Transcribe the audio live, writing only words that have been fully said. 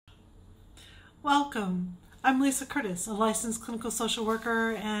Welcome. I'm Lisa Curtis, a licensed clinical social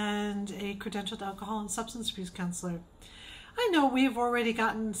worker and a credentialed alcohol and substance abuse counselor. I know we've already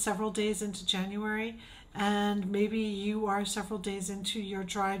gotten several days into January, and maybe you are several days into your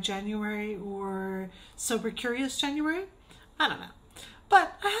dry January or sober curious January. I don't know.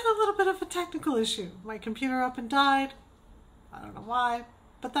 But I had a little bit of a technical issue. My computer up and died. I don't know why,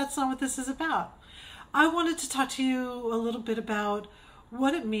 but that's not what this is about. I wanted to talk to you a little bit about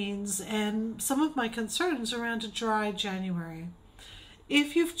what it means and some of my concerns around a dry January.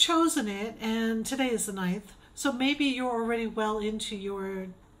 If you've chosen it, and today is the 9th, so maybe you're already well into your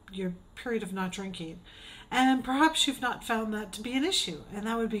period of not drinking, and perhaps you've not found that to be an issue, and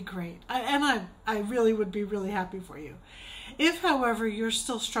that would be great. I really would be really happy for you. If, however, you're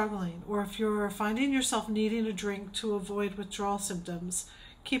still struggling, or if you're finding yourself needing a drink to avoid withdrawal symptoms,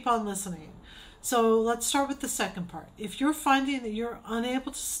 keep on listening. So let's start with the second part. If you're finding that you're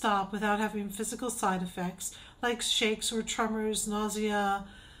unable to stop without having physical side effects like shakes or tremors, nausea,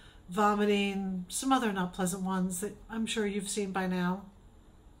 vomiting, some other not pleasant ones that I'm sure you've seen by now,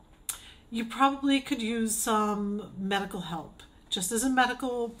 you probably could use some medical help. Just as a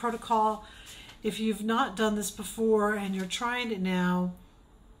medical protocol, if you've not done this before and you're trying it now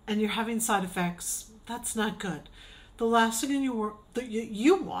and you're having side effects, that's not good. The last thing you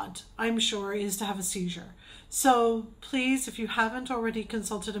want, I'm sure, is to have a seizure. So please, if you haven't already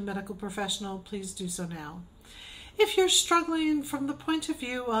consulted a medical professional, please do so now. If you're struggling from the point of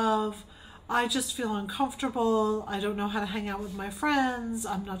view of, I just feel uncomfortable, I don't know how to hang out with my friends,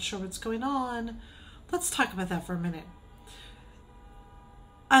 I'm not sure what's going on, let's talk about that for a minute.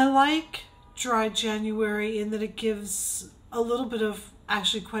 I like dry January in that it gives a little bit of,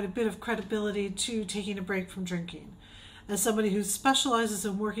 actually quite a bit of credibility to taking a break from drinking. As somebody who specializes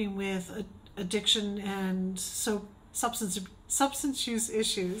in working with addiction and substance use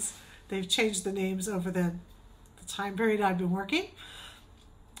issues, they've changed the names over the time period I've been working.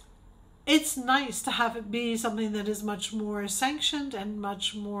 It's nice to have it be something that is much more sanctioned and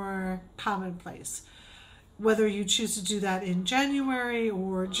much more commonplace. Whether you choose to do that in January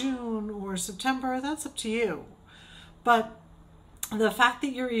or June or September, that's up to you. But the fact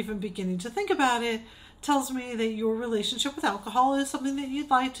that you're even beginning to think about it tells me that your relationship with alcohol is something that you'd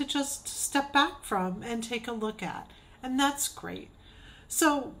like to just step back from and take a look at. And that's great.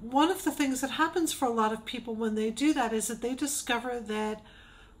 So one of the things that happens for a lot of people when they do that is that they discover that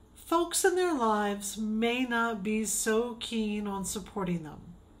folks in their lives may not be so keen on supporting them.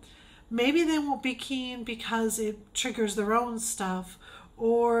 Maybe they won't be keen because it triggers their own stuff,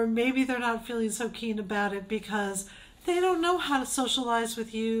 or maybe they're not feeling so keen about it because they don't know how to socialize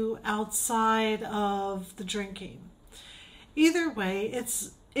with you outside of the drinking. Either way,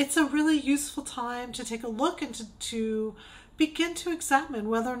 it's a really useful time to take a look and to begin to examine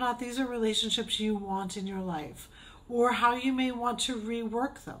whether or not these are relationships you want in your life, or how you may want to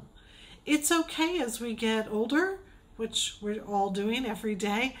rework them. It's okay as we get older, which we're all doing every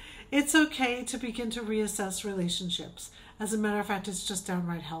day, it's okay to begin to reassess relationships. As a matter of fact, it's just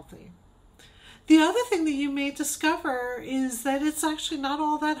downright healthy. The other thing that you may discover is that it's actually not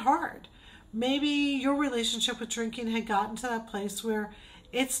all that hard. Maybe your relationship with drinking had gotten to that place where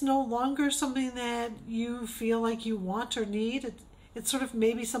it's no longer something that you feel like you want or need. It's sort of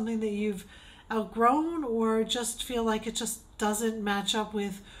maybe something that you've outgrown, or just feel like it just doesn't match up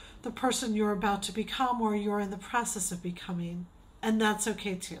with the person you're about to become or you're in the process of becoming. And that's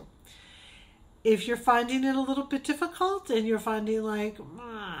okay too. If you're finding it a little bit difficult and you're finding like,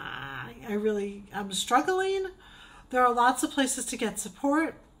 I'm struggling, there are lots of places to get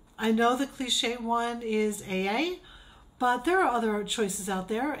support. I know the cliche one is AA, but there are other choices out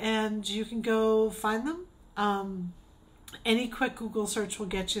there and you can go find them. Any quick Google search will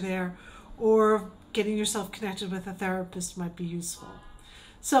get you there, or getting yourself connected with a therapist might be useful.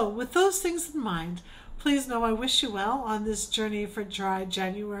 So with those things in mind, please know I wish you well on this journey for dry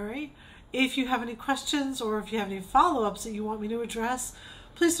January. If you have any questions or if you have any follow-ups that you want me to address,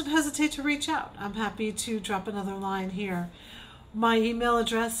 please don't hesitate to reach out. I'm happy to drop another line here. My email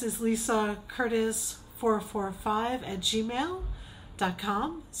address is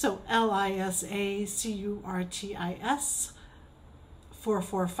lisacurtis445@gmail.com. So LISACURTIS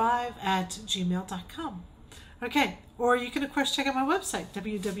 445@gmail.com. Okay, or you can of course check out my website,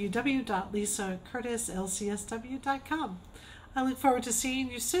 www.lisacurtislcsw.com. I look forward to seeing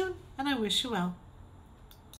you soon, and I wish you well.